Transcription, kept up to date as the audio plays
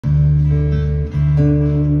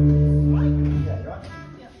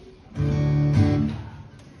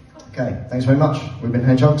Okay, thanks very much. We've been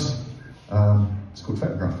Hedgehogs. It's called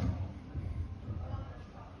Photograph.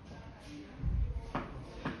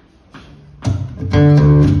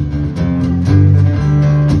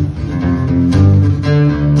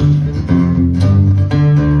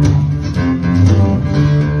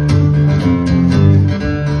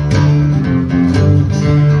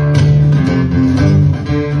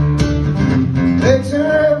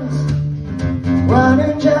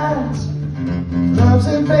 Loves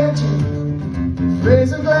adventure,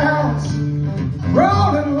 raise a glass,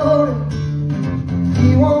 rolling, loaded,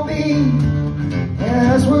 he won't be,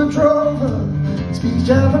 as we're drover, speaks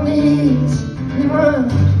Japanese,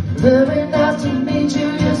 very nice to meet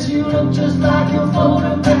you, yes you look just like your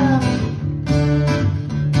photograph.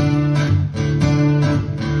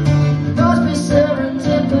 Must be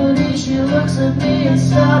serendipity, she looks at me and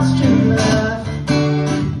starts to laugh.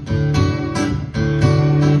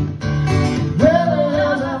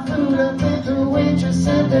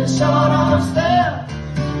 They're short on stare,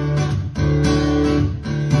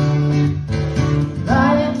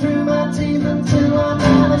 lying through my teeth until I'm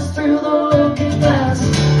honest through the looking glass.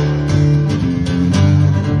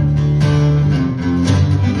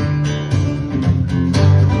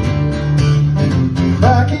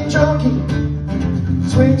 Cracking junkie,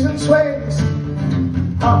 swings and sways,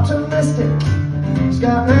 optimistic, he's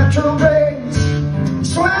got natural grace. He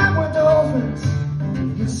swam with dolphins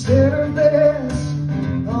instead of theirs.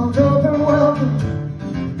 Open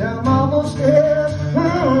welcome down marble stairs.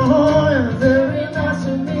 Yeah, very nice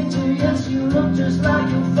to meet you. Yes, you look just like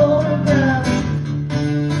your photograph.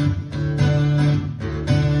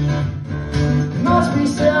 It must be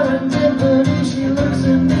serendipity. She looks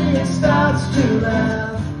at me and starts to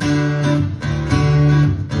laugh.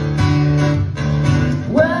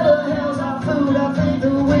 Where the hell's our food? I think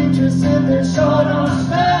the waitress said they're short on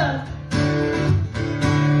staff.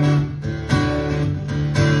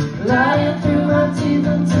 Lying through my teeth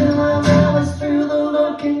until I'm always through the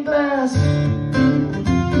looking glass.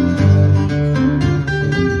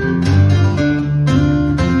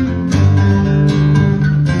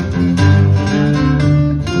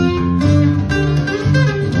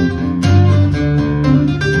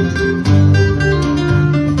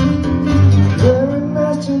 Very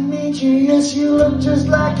nice to meet you, yes you look just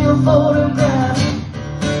like your photograph.